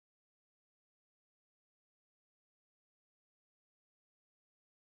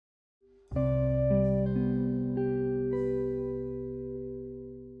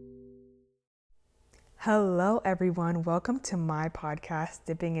Hello, everyone. Welcome to my podcast,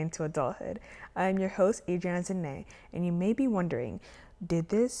 Dipping into Adulthood. I'm your host, Adriana Zane, and you may be wondering, did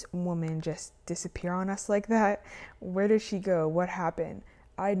this woman just disappear on us like that? Where did she go? What happened?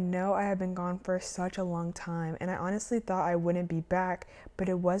 I know I have been gone for such a long time, and I honestly thought I wouldn't be back, but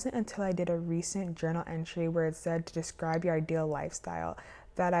it wasn't until I did a recent journal entry where it said to describe your ideal lifestyle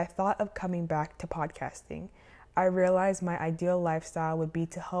that I thought of coming back to podcasting. I realized my ideal lifestyle would be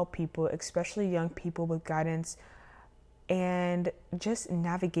to help people, especially young people, with guidance and just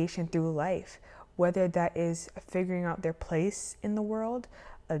navigation through life, whether that is figuring out their place in the world,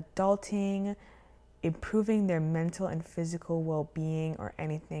 adulting, improving their mental and physical well-being, or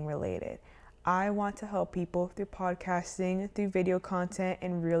anything related. I want to help people through podcasting, through video content,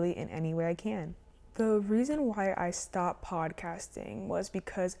 and really in any way I can. The reason why I stopped podcasting was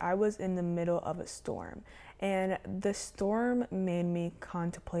because I was in the middle of a storm, and the storm made me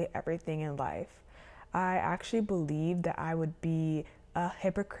contemplate everything in life. I actually believed that I would be a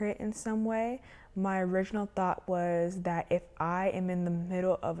hypocrite in some way. My original thought was that if I am in the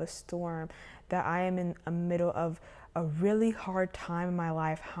middle of a storm, that I am in the middle of a really hard time in my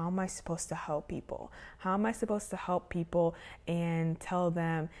life, how am I supposed to help people? How am I supposed to help people and tell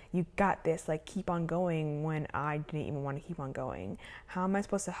them, you got this, like keep on going when I didn't even want to keep on going? How am I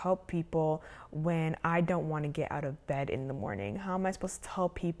supposed to help people when I don't want to get out of bed in the morning? How am I supposed to tell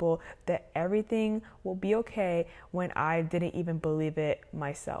people that everything will be okay when I didn't even believe it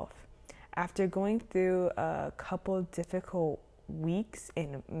myself? After going through a couple difficult weeks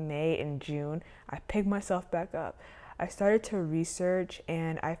in May and June, I picked myself back up. I started to research,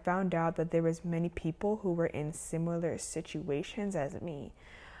 and I found out that there was many people who were in similar situations as me.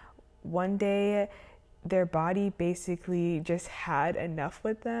 One day, their body basically just had enough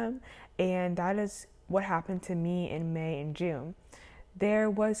with them, and that is what happened to me in May and June. There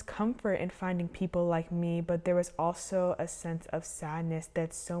was comfort in finding people like me, but there was also a sense of sadness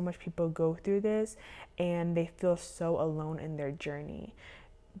that so much people go through this and they feel so alone in their journey.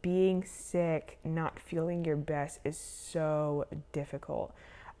 Being sick, not feeling your best is so difficult.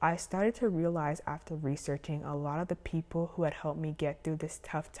 I started to realize after researching a lot of the people who had helped me get through this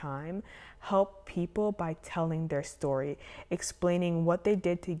tough time help people by telling their story, explaining what they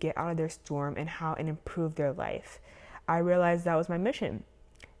did to get out of their storm and how it improved their life. I realized that was my mission.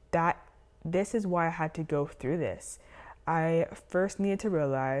 This is why I had to go through this. I first needed to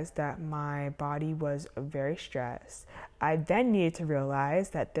realize that my body was very stressed. I then needed to realize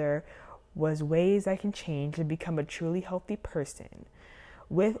that there was ways I can change to become a truly healthy person.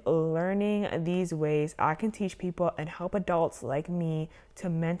 With learning these ways, I can teach people and help adults like me to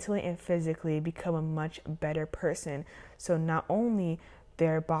mentally and physically become a much better person. So not only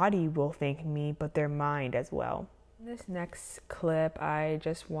their body will thank me, but their mind as well. In this next clip, I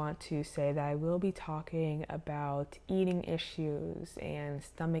just want to say that I will be talking about eating issues and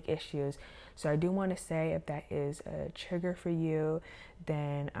stomach issues. So I do want to say, if that is a trigger for you,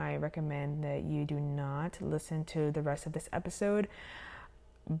 then I recommend that you do not listen to the rest of this episode.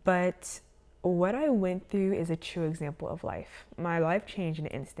 But what I went through is a true example of life. My life changed in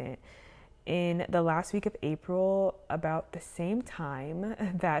an instant. In the last week of April, about the same time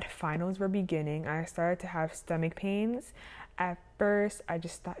that finals were beginning, I started to have stomach pains. At first, I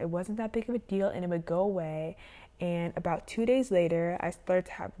just thought it wasn't that big of a deal and it would go away. And about 2 days later, I started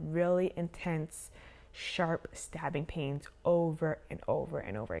to have really intense, sharp stabbing pains over and over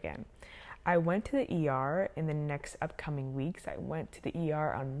and over again. I went to the ER in the next upcoming weeks. I went to the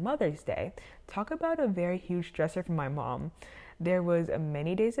ER on Mother's Day. Talk about a very huge stressor for my mom. There was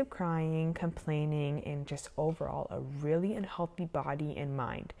many days of crying, complaining, and just overall a really unhealthy body and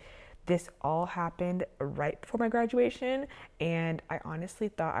mind. This all happened right before my graduation, and I honestly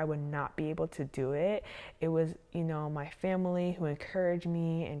thought I would not be able to do it. It was, my family who encouraged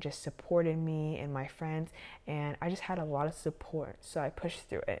me and just supported me, and my friends, and I just had a lot of support, so I pushed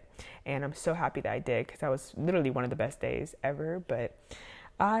through it. And I'm so happy that I did, because that was literally one of the best days ever. But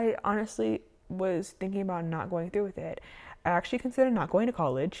I honestly was thinking about not going through with it. I actually considered not going to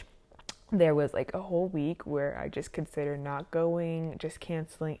college. There was like a whole week where I just considered not going, just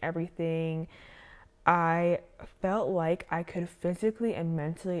canceling everything. I felt like I could physically and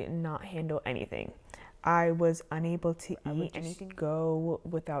mentally not handle anything. I was unable to eat anything, go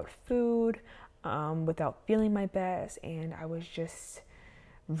without food, without feeling my best, and I was just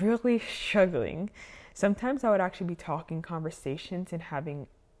really struggling. Sometimes I would actually be talking conversations and having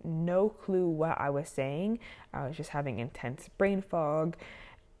no clue what I was saying. I was just having intense brain fog,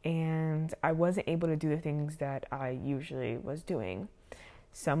 and I wasn't able to do the things that I usually was doing.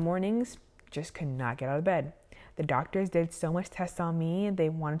 Some mornings just could not get out of bed. The doctors did so much tests on me. They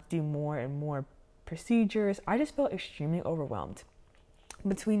wanted to do more and more procedures. I just felt extremely overwhelmed.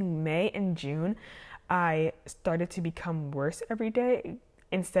 Between May and June, I started to become worse every day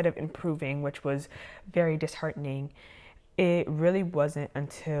instead of improving, which was very disheartening. It really wasn't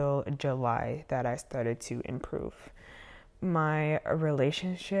until July that I started to improve. My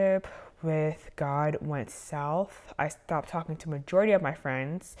relationship with God went south. I stopped talking to majority of my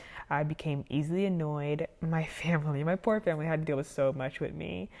friends. I became easily annoyed. My poor family had to deal with so much with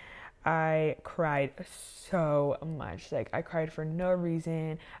me. I cried so much. Like, I cried for no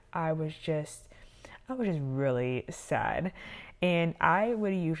reason. I was just really sad. And I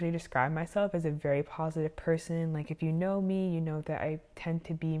would usually describe myself as a very positive person. Like, if you know me, you know that I tend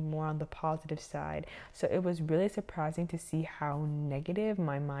to be more on the positive side. So it was really surprising to see how negative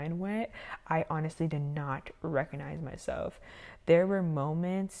my mind went. I honestly did not recognize myself. There were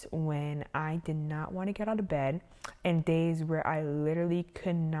moments when I did not want to get out of bed, and days where I literally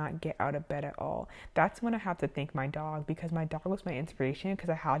could not get out of bed at all. That's when I have to thank my dog, because my dog was my inspiration, because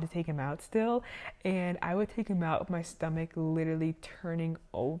I had to take him out still, and I would take him out with my stomach literally turning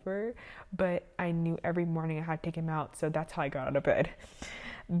over, but I knew every morning I had to take him out, so that's how I got out of bed.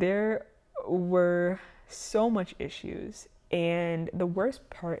 There were so much issues, and the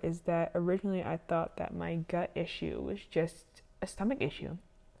worst part is that originally I thought that my gut issue was just a stomach issue.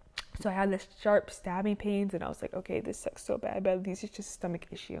 So I had this sharp stabbing pains, and I was like, okay, this sucks so bad, but at least it's just a stomach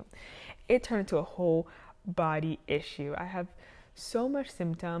issue. It turned into a whole body issue. I have so much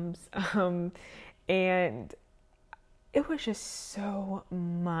symptoms, and it was just so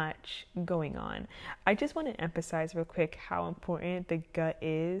much going on. I just want to emphasize real quick how important the gut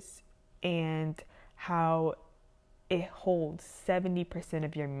is, and how it holds 70%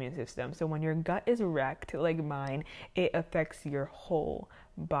 of your immune system. So when your gut is wrecked, like mine, it affects your whole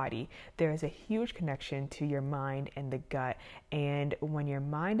body. There is a huge connection to your mind and the gut. And when your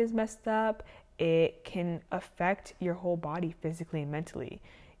mind is messed up, it can affect your whole body physically and mentally.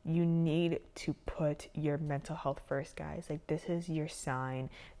 You need to put your mental health first, guys. Like, this is your sign.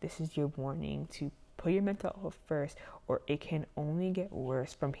 This is your warning to put your mental health first, or it can only get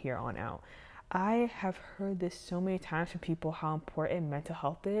worse from here on out. I have heard this so many times from people, how important mental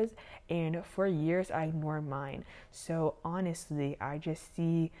health is, and for years I ignored mine. So honestly, I just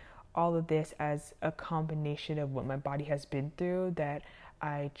see all of this as a combination of what my body has been through that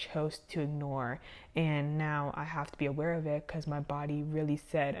I chose to ignore, and now I have to be aware of it because my body really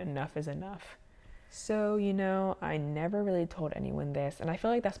said enough is enough. So, I never really told anyone this, and I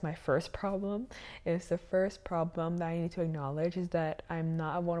feel like that's my first problem. It's the first problem that I need to acknowledge, is that I'm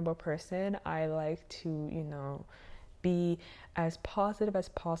not a vulnerable person. I like to, be as positive as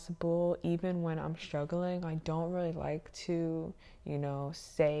possible, even when I'm struggling. I don't really like to,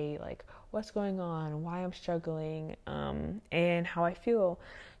 say like what's going on, why I'm struggling, and how I feel.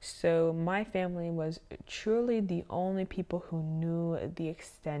 So my family was truly the only people who knew the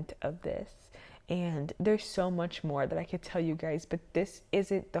extent of this. And there's so much more that I could tell you guys, but this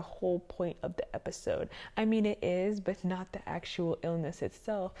isn't the whole point of the episode. I mean, it is, but not the actual illness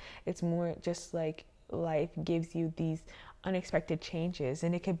itself. It's more just like life gives you these unexpected changes,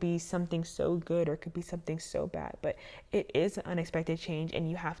 and it could be something so good or it could be something so bad, but it is an unexpected change, and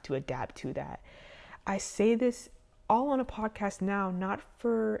you have to adapt to that. I say this all on a podcast now, not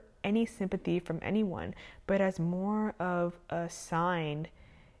for any sympathy from anyone, but as more of a sign,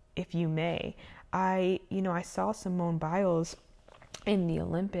 if you may. I saw Simone Biles in the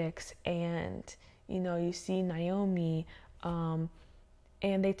Olympics, and, you see Naomi, and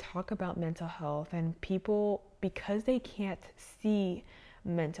they talk about mental health, and people, because they can't see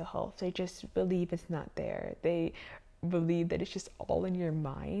mental health, they just believe it's not there. They believe that it's just all in your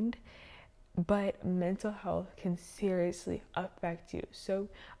mind, but mental health can seriously affect you. So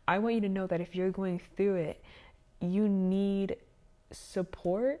I want you to know that if you're going through it, you need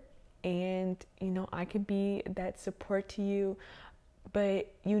support. And, I could be that support to you,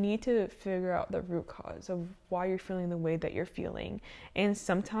 but you need to figure out the root cause of why you're feeling the way that you're feeling. And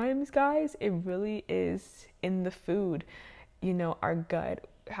sometimes, guys, it really is in the food. Our gut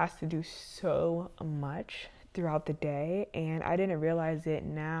has to do so much throughout the day, and I didn't realize it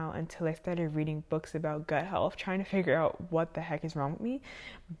now until I started reading books about gut health, trying to figure out what the heck is wrong with me.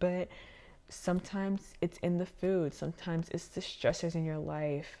 But sometimes it's in the food, sometimes it's the stressors in your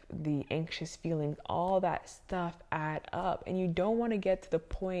life, the anxious feelings, all that stuff add up. And you don't want to get to the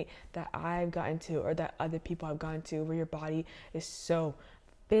point that I've gotten to, or that other people have gotten to, where your body is so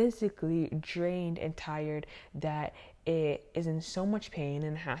physically drained and tired that it is in so much pain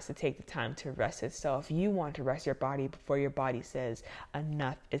and has to take the time to rest itself. You want to rest your body before your body says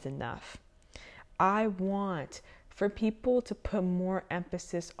enough is enough. I want for people to put more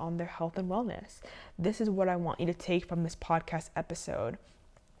emphasis on their health and wellness. This is what I want you to take from this podcast episode.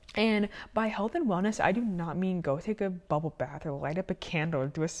 And by health and wellness, I do not mean go take a bubble bath or light up a candle or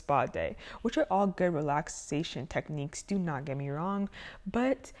do a spa day, which are all good relaxation techniques, do not get me wrong,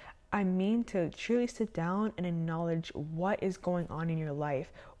 but I mean to truly sit down and acknowledge what is going on in your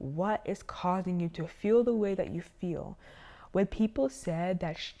life, what is causing you to feel the way that you feel. When people said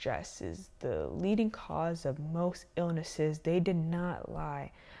that stress is the leading cause of most illnesses, they did not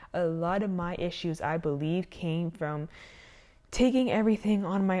lie. A lot of my issues, I believe, came from taking everything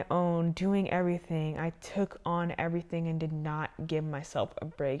on my own, doing everything. I took on everything and did not give myself a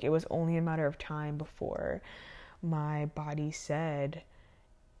break. It was only a matter of time before my body said,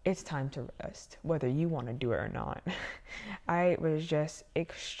 it's time to rest, whether you want to do it or not. I was just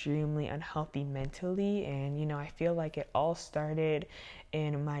extremely unhealthy mentally, and I feel like it all started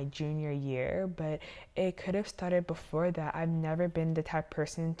in my junior year, but it could have started before that. I've never been the type of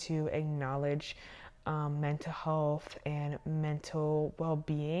person to acknowledge mental health and mental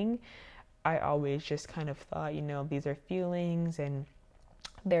well-being. I always just kind of thought, these are feelings and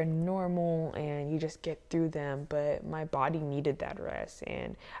they're normal and you just get through them, but my body needed that rest,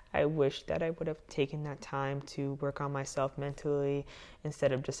 and I wish that I would have taken that time to work on myself mentally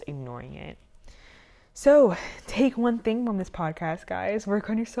instead of just ignoring it. So take one thing from this podcast, guys. Work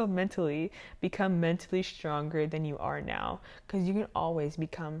on yourself mentally. Become mentally stronger than you are now, because you can always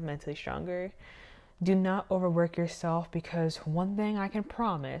become mentally stronger. Do not overwork yourself, because one thing I can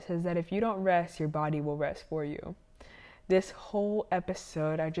promise is that if you don't rest, your body will rest for you. This whole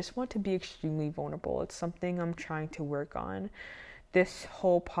episode, I just want to be extremely vulnerable. It's something I'm trying to work on. This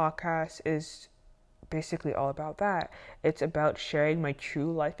whole podcast is basically all about that. It's about sharing my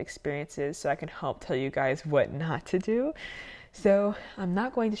true life experiences so I can help tell you guys what not to do. So I'm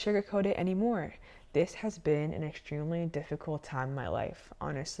not going to sugarcoat it anymore. This has been an extremely difficult time in my life.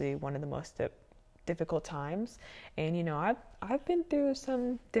 Honestly, one of the most difficult times, and I've been through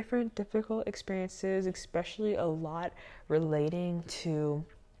some different difficult experiences, especially a lot relating to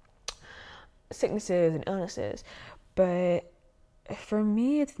sicknesses and illnesses, but for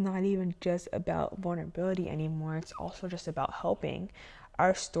me it's not even just about vulnerability anymore. It's also just about helping.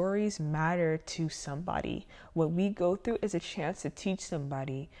 Our stories matter to somebody. What we go through is a chance to teach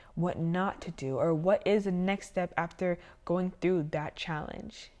somebody what not to do, or what is the next step after going through that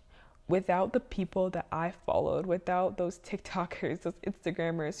challenge. Without the people that I followed, without those TikTokers, those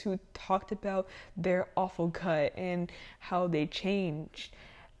Instagrammers who talked about their awful gut and how they changed,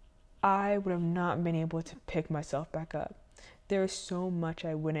 I would have not been able to pick myself back up. There's so much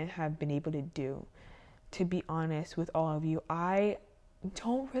I wouldn't have been able to do. To be honest with all of you, I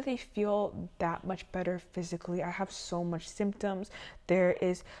don't really feel that much better physically. I have so much symptoms. There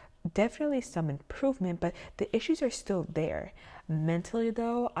is definitely some improvement, but the issues are still there. Mentally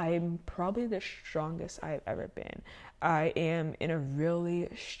though, I'm probably the strongest I've ever been. I am in a really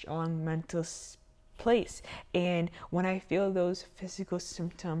strong mental place, and when I feel those physical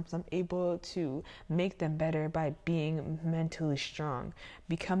symptoms, I'm able to make them better by being mentally strong.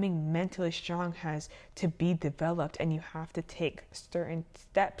 Becoming mentally strong has to be developed, and you have to take certain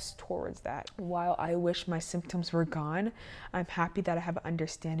steps towards that. While I wish my symptoms were gone, I'm happy that I have an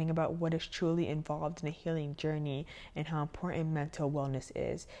understanding about what is truly involved in a healing journey and how important mental wellness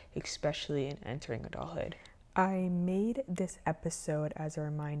is, especially in entering adulthood. I made this episode as a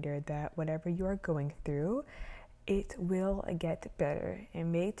reminder that whatever you are going through, it will get better. It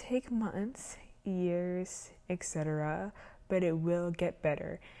may take months, years, etc., but it will get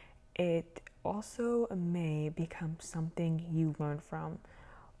better. It also may become something you learn from.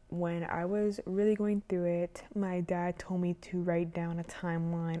 When I was really going through it, my dad told me to write down a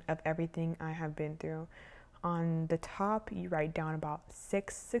timeline of everything I have been through. On the top, you write down about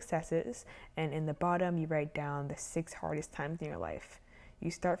 6 successes, and in the bottom, you write down the 6 hardest times in your life.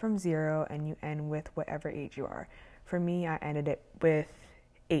 You start from 0 and you end with whatever age you are. For me, I ended it with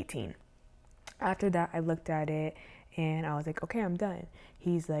 18. After that, I looked at it and I was like, okay, I'm done.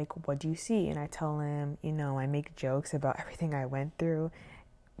 He's like, what do you see? And I tell him, I make jokes about everything I went through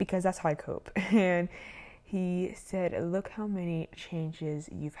because that's how I cope. And he said, look how many changes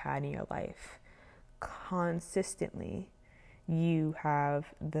you've had in your life. Consistently, you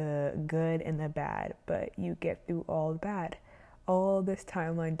have the good and the bad, but you get through all the bad. All this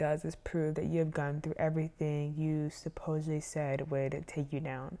timeline does is prove that you have gone through everything you supposedly said would take you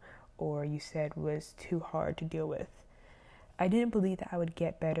down, or you said was too hard to deal with. I didn't believe that I would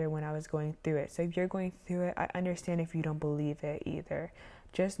get better when I was going through it. So if you're going through it, I understand if you don't believe it either.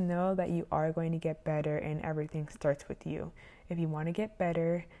 Just know that you are going to get better, and everything starts with you. If you want to get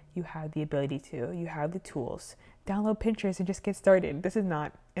better, you have the ability to. You have the tools. Download Pinterest and just get started. This is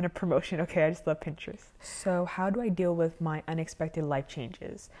not in a promotion, okay? I just love Pinterest. So how do I deal with my unexpected life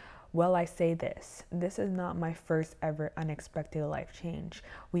changes? Well, I say this is not my first ever unexpected life change.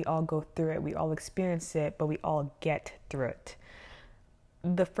 We all go through it, we all experience it, but we all get through it.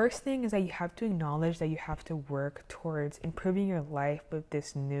 The first thing is that you have to acknowledge that you have to work towards improving your life with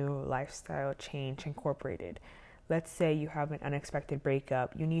this new lifestyle change incorporated. Let's say you have an unexpected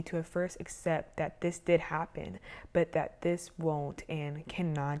breakup. You need to at first accept that this did happen, but that this won't and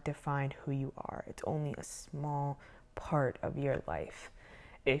cannot define who you are. It's only a small part of your life.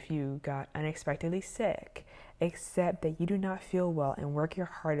 If you got unexpectedly sick, accept that you do not feel well and work your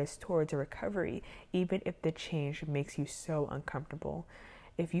hardest towards a recovery, even if the change makes you so uncomfortable.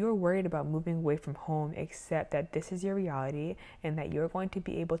 If you are worried about moving away from home, accept that this is your reality and that you're going to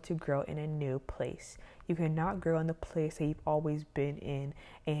be able to grow in a new place. You cannot grow in the place that you've always been in,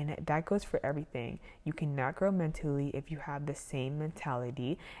 and that goes for everything. You cannot grow mentally if you have the same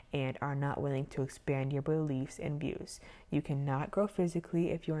mentality and are not willing to expand your beliefs and views. You cannot grow physically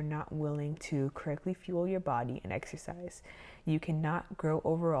if you are not willing to correctly fuel your body and exercise. You cannot grow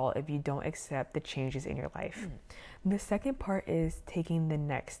overall if you don't accept the changes in your life. The second part is taking the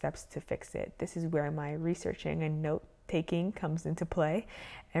next steps to fix it. This is where my researching and note taking comes into play.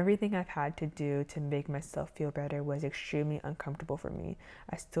 Everything I've had to do to make myself feel better was extremely uncomfortable for me.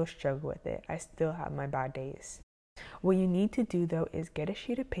 I still struggle with it. I still have my bad days. What you need to do though is get a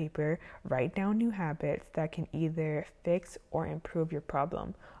sheet of paper, write down new habits that can either fix or improve your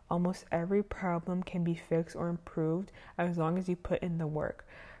problem. Almost every problem can be fixed or improved as long as you put in the work.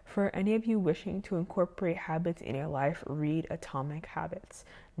 For any of you wishing to incorporate habits in your life, read Atomic Habits.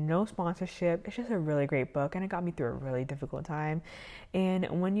 No sponsorship, it's just a really great book and it got me through a really difficult time.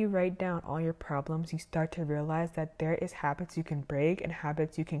 And when you write down all your problems, you start to realize that there is habits you can break and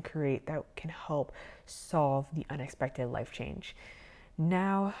habits you can create that can help solve the unexpected life change.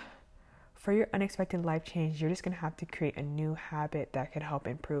 Now, for your unexpected life change, you're just going to have to create a new habit that could help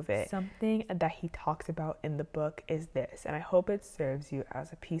improve it. Something that he talks about in the book is this, and I hope it serves you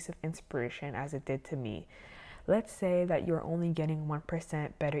as a piece of inspiration as it did to me. Let's say that you're only getting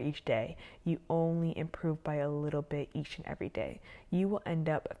 1% better each day. You only improve by a little bit each and every day. You will end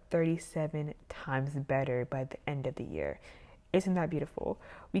up 37 times better by the end of the year. Isn't that beautiful?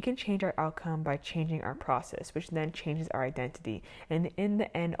 We can change our outcome by changing our process, which then changes our identity. And in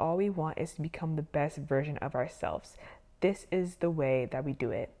the end, all we want is to become the best version of ourselves. This is the way that we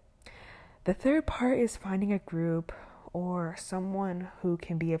do it. The third part is finding a group or someone who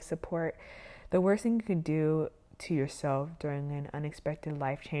can be of support. The worst thing you can do to yourself during an unexpected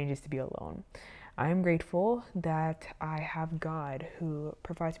life change is to be alone. I am grateful that I have God who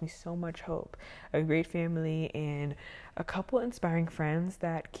provides me so much hope, a great family, and a couple inspiring friends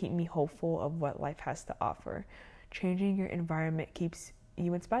that keep me hopeful of what life has to offer. Changing your environment keeps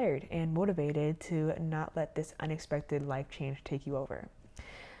you inspired and motivated to not let this unexpected life change take you over.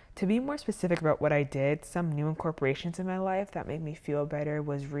 To be more specific about what I did, some new incorporations in my life that made me feel better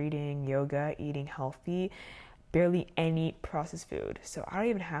was reading, yoga, eating healthy, barely any processed food. So I don't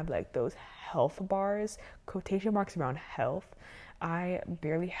even have like those health bars, quotation marks around health. I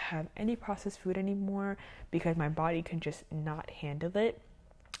barely have any processed food anymore because my body can just not handle it.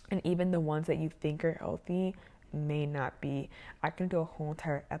 And even the ones that you think are healthy may not be. I can do a whole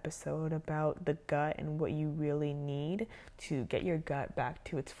entire episode about the gut and what you really need to get your gut back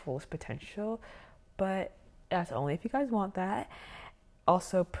to its fullest potential, but that's only if you guys want that.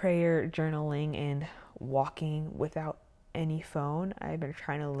 Also, prayer, journaling, and walking without any phone. I've been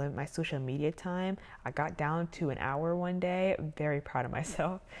trying to limit my social media time. I got down to an hour one day. I'm very proud of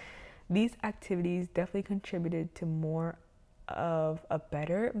myself. These activities definitely contributed to more of a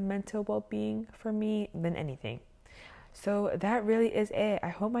better mental well-being for me than anything. So that really is it. I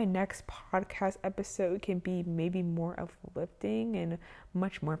hope my next podcast episode can be maybe more uplifting and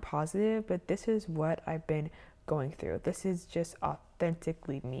much more positive, but this is what I've been going through. This is just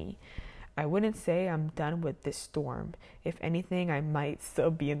authentically me. I wouldn't say I'm done with this storm. If anything, I might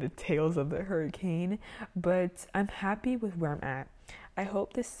still be in the tails of the hurricane, but I'm happy with where I'm at. I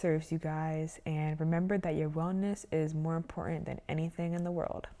hope this serves you guys, and remember that your wellness is more important than anything in the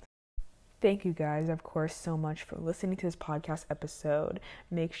world. Thank you guys, of course, so much for listening to this podcast episode.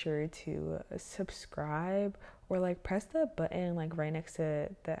 Make sure to subscribe or press the button right next to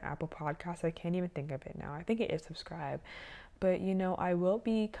the Apple Podcast. I can't even think of it now. I think it is subscribe. But I will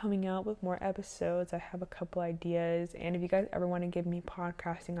be coming out with more episodes. I have a couple ideas, and if you guys ever want to give me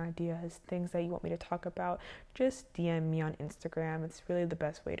podcasting ideas, things that you want me to talk about, just DM me on Instagram. It's really the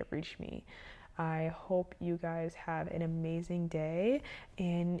best way to reach me. I hope you guys have an amazing day,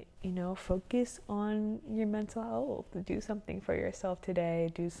 and focus on your mental health. Do something for yourself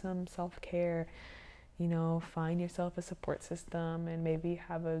today. Do some self-care. Find yourself a support system, and maybe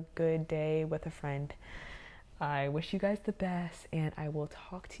have a good day with a friend. I wish you guys the best, and I will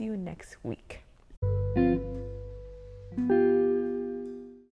talk to you next week.